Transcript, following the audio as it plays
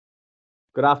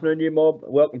Good afternoon, you mob.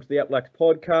 Welcome to the Outblacks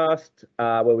podcast,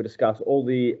 where we discuss all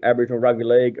the Aboriginal Rugby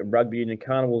League and Rugby Union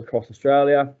carnivals across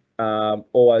Australia.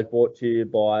 Always brought to you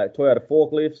by Toyota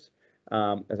Forklifts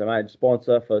as a major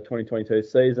sponsor for the 2022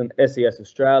 season, SES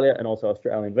Australia and also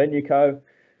Australian Venue Co.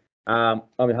 I'm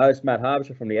your host, Matt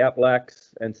Harbisher from the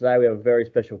Outblacks, and today we have a very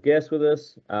special guest with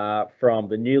us from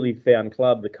the newly found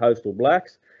club, the Coastal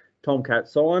Blacks, Tom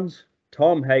Signs.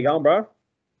 Tom, how you going, bro?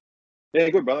 Yeah,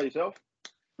 good, brother. Yourself?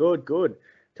 Good.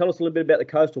 Tell us a little bit about the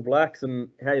Coastal Blacks and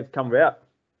how you've come about.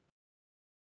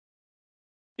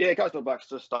 Yeah, Coastal Blacks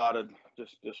just started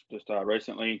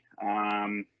recently.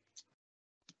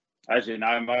 As you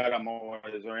know, mate, I'm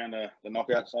always around the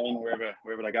knockout scene wherever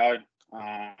they go.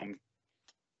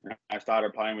 I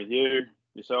started playing with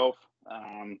yourself.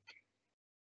 So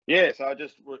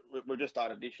we just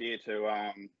started this year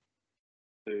to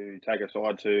take a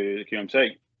side to the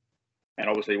QMC, and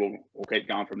obviously we'll keep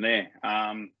going from there.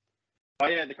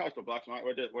 But yeah, the Coastal Blacks, mate.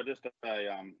 We're just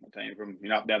a team from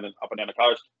up and down the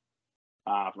coast,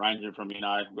 ranging from we've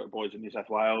got boys in New South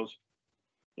Wales.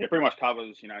 Yeah, pretty much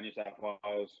covers New South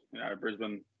Wales,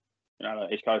 Brisbane, the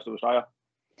east coast of Australia.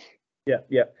 Yeah.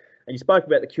 And you spoke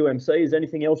about the QMC. Is there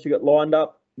anything else you got lined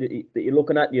up that you're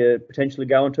looking at? You're potentially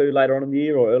going to later on in the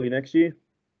year or early next year?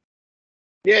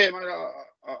 Yeah, mate.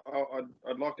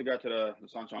 I'd like to go to the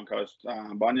Sunshine Coast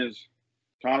Bunyas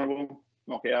Carnival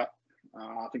knockout.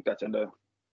 I think that's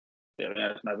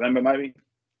it's November maybe.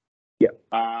 Yeah.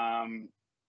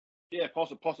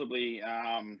 Possibly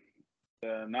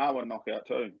the Narwa knockout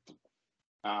too.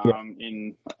 I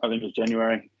think it's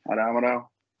January at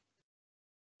Armadale.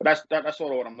 But that's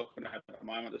sort of what I'm looking at the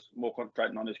moment. Just more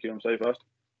concentrating on this QMC first.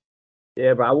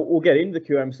 Yeah, bro. We'll get into the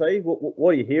QMC. What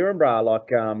are you hearing, bro? Like,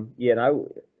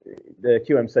 the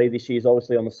QMC this year is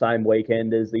obviously on the same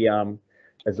weekend as the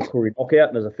Koori knockout,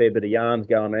 and there's a fair bit of yarns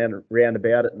going around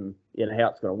about it, and how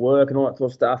it's going to work and all that sort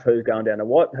of stuff. Who's going down to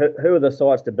what? Who are the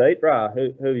sides to beat, bro?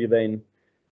 Who have you been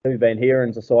hearing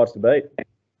as the sides to beat?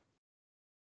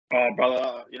 Oh,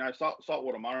 brother,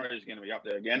 Saltwater Murray is going to be up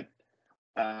there again.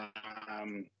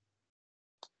 I'm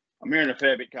hearing a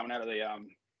fair bit coming out of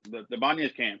the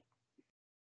Bunyas camp.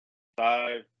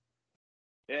 So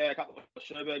yeah, a couple of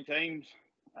Sherberg teams.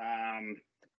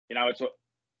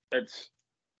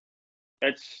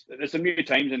 There's some new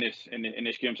teams in this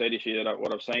QMC this year that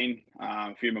what I've seen.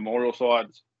 A few memorial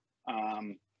sides.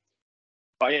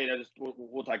 But yeah,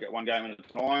 we'll take it one game at a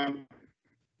time.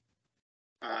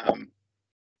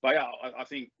 But yeah, I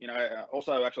think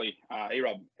also actually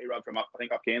E-Rub from up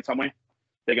Cairns somewhere.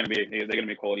 They're going to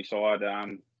be a quality side. I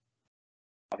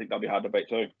think they'll be hard to beat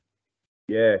too.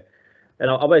 Yeah.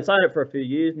 And I've been saying it for a few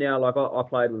years now. Like I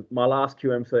played with my last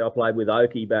QMC, I played with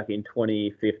Oakey back in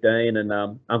 2015, and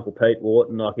Uncle Pete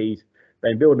Wharton, like he's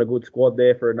been building a good squad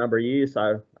there for a number of years.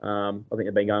 So I think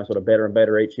they've been going sort of better and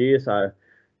better each year. So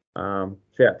shout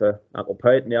out to Uncle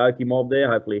Pete and the Oakey mob there.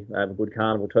 Hopefully they have a good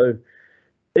carnival too.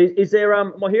 Is there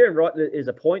am I hearing right? There's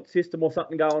a point system or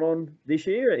something going on this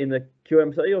year in the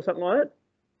QMC or something like that?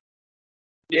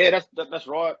 Yeah, that's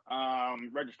right.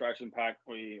 Registration pack.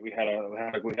 We had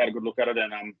a good look at it,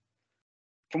 and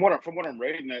from what I'm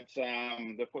reading, it's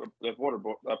they've put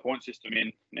a point system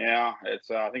in now. It's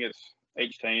I think it's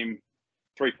each team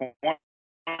 3 points.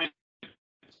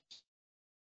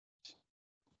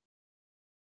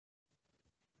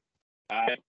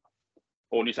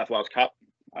 Or New South Wales Cup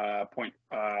point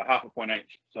half a point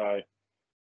each. So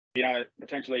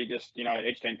potentially just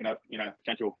each team can have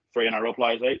potential 3 NRL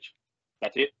players each.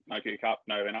 That's it. No Q Cup,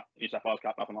 no New South Wales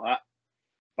Cup, nothing like that.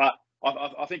 But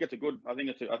I think it's a good. I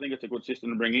think it's a good system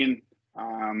to bring in.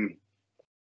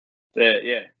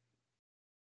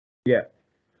 Yeah.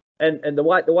 And the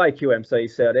way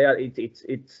QMC set out,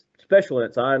 it's special in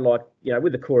its own. Like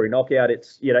with the Koori knockout,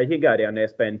 it's you can go down there,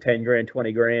 spend 10 grand,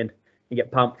 20 grand, you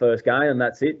get pumped first game, and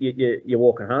that's it. You're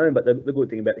walking home. But the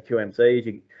good thing about the QMC is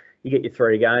you get your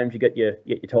 3 games, you get your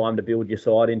time to build your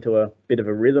side into a bit of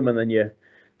a rhythm, and then you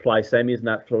play semis and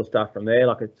that sort of stuff from there.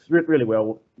 Like it's really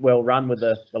well run with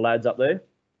the lads up there.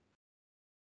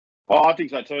 Oh, I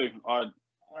think so too.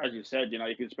 As you said,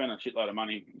 you can spend a shitload of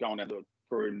money going down to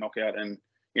a Koori knockout, and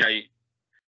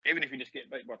even if you just get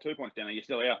beat by 2 points down there, you're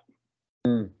still out.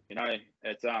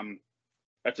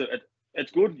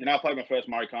 It's good. I played my first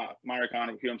Murray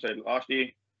Carnival QMC last year.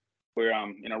 We're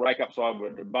in a rake up side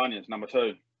with the Bunyas, number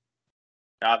 2.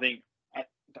 I think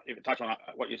if you touch on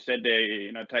what you said there,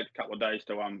 take a couple of days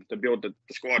to build the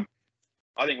squad.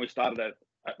 I think we started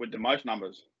with the most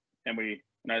numbers, and we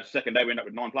second day we ended up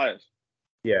with 9 players.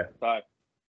 Yeah. So,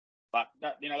 but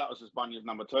that that was just Bunyas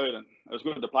number 2, and it was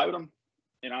good to play with them.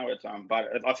 It's but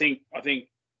I think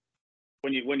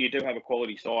when you do have a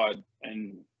quality side,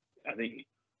 and I think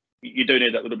you do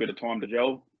need that little bit of time to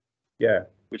gel. Yeah.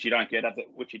 Which you don't get at the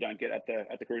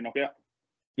Koori knockout.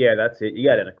 Yeah, that's it. You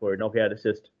get in a Koori knockout. It's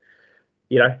just,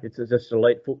 it's just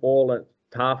elite football, and it's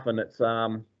tough, and it's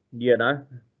and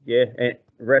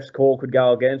ref's call could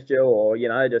go against you, or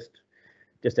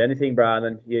just anything, bro. And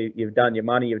then you've done your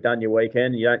money, you've done your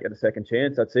weekend, you don't get a second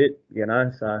chance. That's it,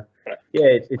 So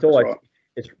yeah, it's always right.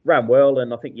 It's run well,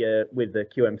 and I think with the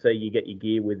QMC you get your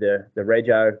gear with the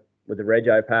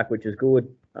Rego pack, which is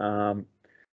good. And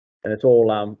it's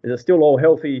all is it still all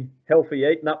healthy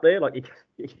eating up there? Like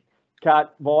you can't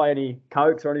buy any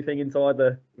Cokes or anything inside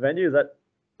the venue. Is that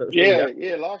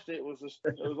yeah? Last year it was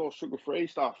all sugar free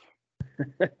stuff.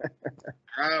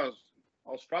 I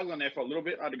was struggling there for a little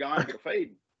bit. I had to go and get a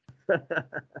feed.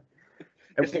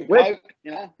 Coke,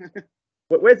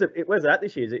 Where's it at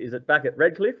this year? Is it back at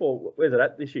Redcliffe, or where's it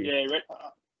at this year? Yeah,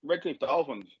 Redcliffe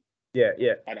Dolphins. Yeah.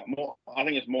 I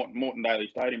think it's Morton Daly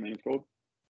Stadium. It's called.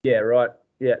 Yeah, right.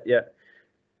 Yeah.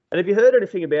 And have you heard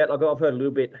anything about? I've heard a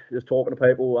little bit just talking to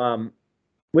people.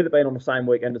 With it being on the same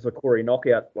weekend as the Koori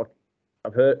knockout, like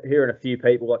I've hearing a few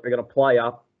people like they're going to play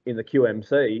up in the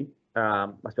QMC.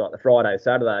 Must be like the Friday,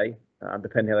 Saturday,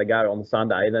 depending how they go on the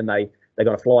Sunday, and then they're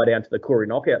going to fly down to the Koori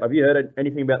knockout. Have you heard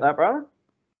anything about that, brother?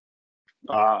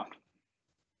 No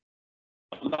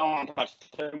one touched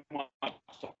too much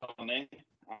on there.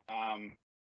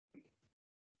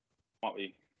 Might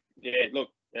be. Yeah, look,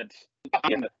 it's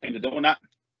teams are doing that,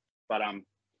 but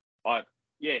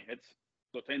it's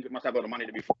the teams that must have a lot of money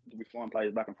to be flying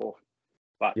players back and forth.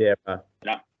 But yeah, as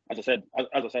I said, I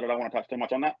don't want to touch too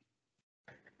much on that.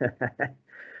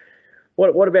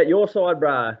 What about your side,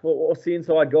 bro? What's the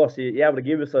inside goss? You able to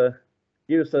give us a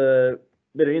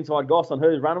bit of inside goss on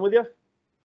who's running with you?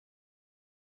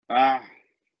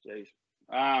 Geez.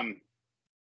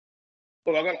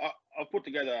 Look, I've put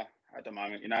together at the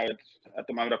moment.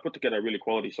 I've put together a really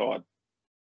quality side.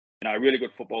 Really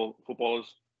good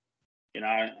footballers.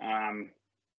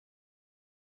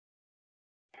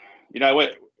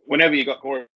 Whenever you got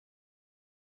Corey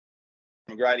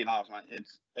McGrady halves, mate,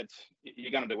 it's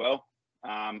you're going to do well.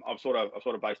 I've sort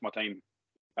of based my team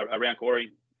around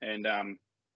Corey, and I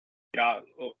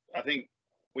think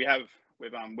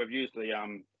we've used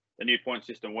the new point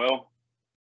system well.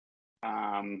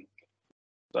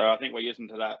 So I think we're using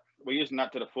that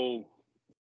to the full,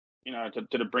 to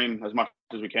the brim as much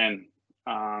as we can.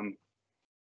 I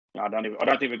don't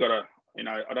think we've got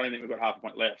half a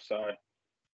point left. So,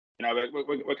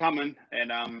 we're coming,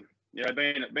 and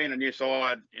being a new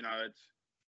side,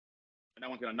 no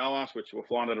one's going to know us, which will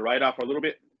fly under the radar for a little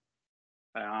bit,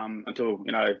 until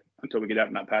we get out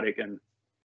in that paddock and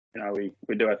we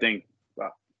do our thing.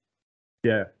 But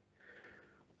yeah.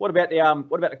 What about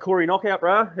the Koori knockout,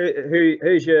 bro?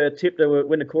 Who's your tip to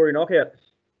win the Koori knockout?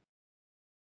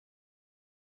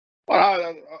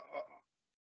 Well,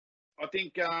 I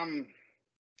think no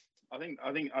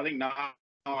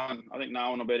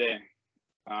one will be there.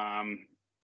 I'm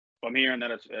hearing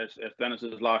that it's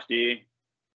Dennis's last year,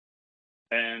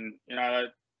 and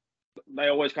they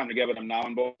always come together, them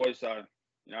Nolan boys. So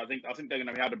I think they're going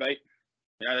to be hard to beat.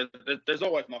 There's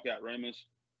always knockout rumours.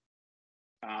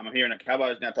 I'm hearing that Cabo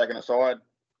is now taking a side,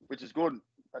 which is good.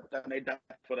 They need that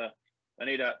for the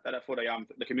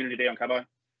community there on Cabo.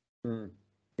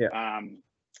 Yeah.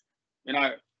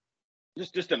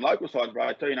 Just in local sides,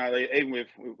 bro. Too. Even with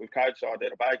Code side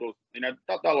there, the Bagels,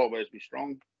 they'll always be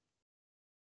strong.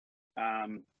 Not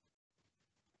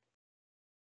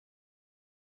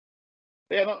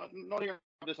here.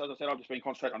 As I said, I've just been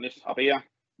concentrating on this up here.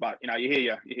 But you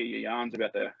hear your yarns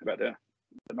about the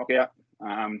knockout.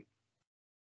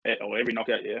 Or every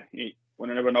knockout, yeah.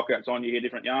 Whenever a knockout's on, you hear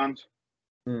different yarns.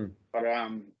 But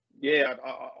I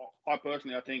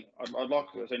personally, I think I'd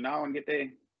like to see Nolan get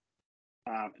there.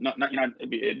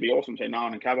 It'd be awesome to see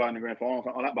Nolan and Cabo in the grand final or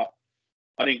something like that. But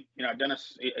I think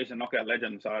Dennis, he's a knockout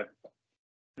legend, so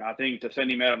I think to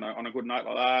send him out on a good night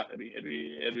like that, it'd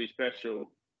be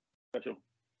special.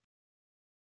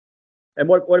 And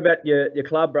what about your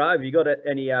club, bro? Have you got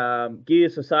any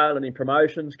gears for sale, any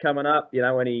promotions coming up?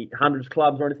 Any hundreds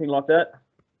clubs or anything like that?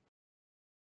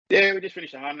 Yeah, we just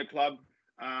finished a 100 club.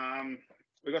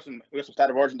 We got some State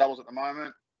of Origin doubles at the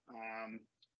moment.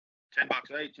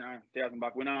 $10 each,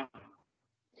 $1,000 winner.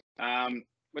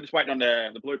 We're just waiting on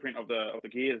the blueprint of the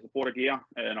gear, the supporter gear,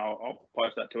 and I'll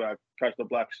post that to our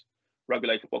Outblacks Rugby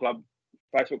League Football Club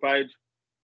Facebook page.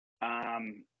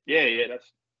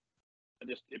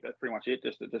 That's pretty much it.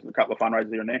 Just a couple of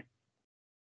fundraisers here and there.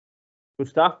 Good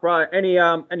stuff, bro. Any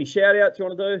shout outs you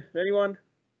want to do? Anyone?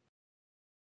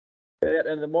 Shout out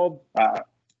to the mob.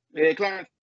 Clarence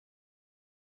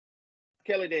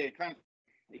Kelly there,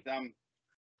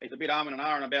 he's a bit arming and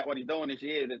ahhing about what he's doing this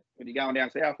year. That when he's going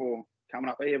down south or coming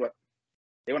up here, but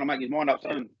he want to make his mind up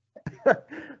soon.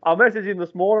 I messaged him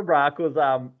this morning, bro, because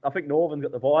I think Norman's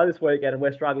got the bye this weekend, and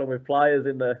we're struggling with players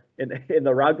in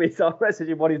the rugby. So I messaged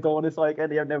him what he's doing this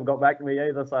weekend. He never got back to me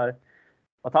either. So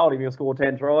I told him he'll score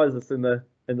 10 tries. It's in the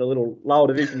little lower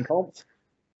division comps.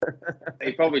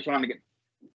 He's probably trying to get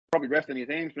resting his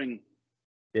hamstring.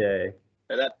 Yeah.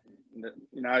 So that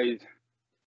he's.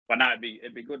 But no,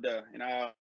 it'd be good to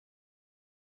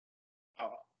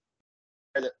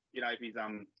if he's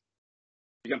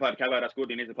going to play the Cabo, that's good.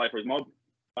 He needs to play for his mob.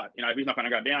 But if he's not going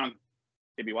to go down,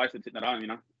 he'd be wasted sitting at home.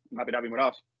 I'm happy to have him with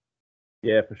us.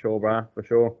 Yeah, for sure, bro. For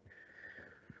sure.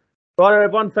 Right,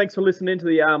 everyone. Thanks for listening to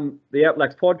the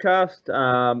Outblacks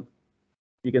podcast.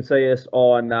 You can see us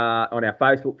on our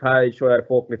Facebook page, Shout Out to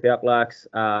Forklift Outblacks.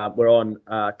 We're on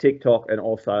TikTok and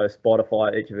also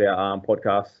Spotify. Each of our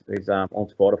podcasts is on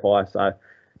Spotify. So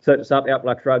search us up,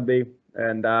 Outblacks Rugby.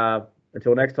 And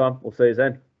until next time, we'll see you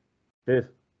then. Cheers.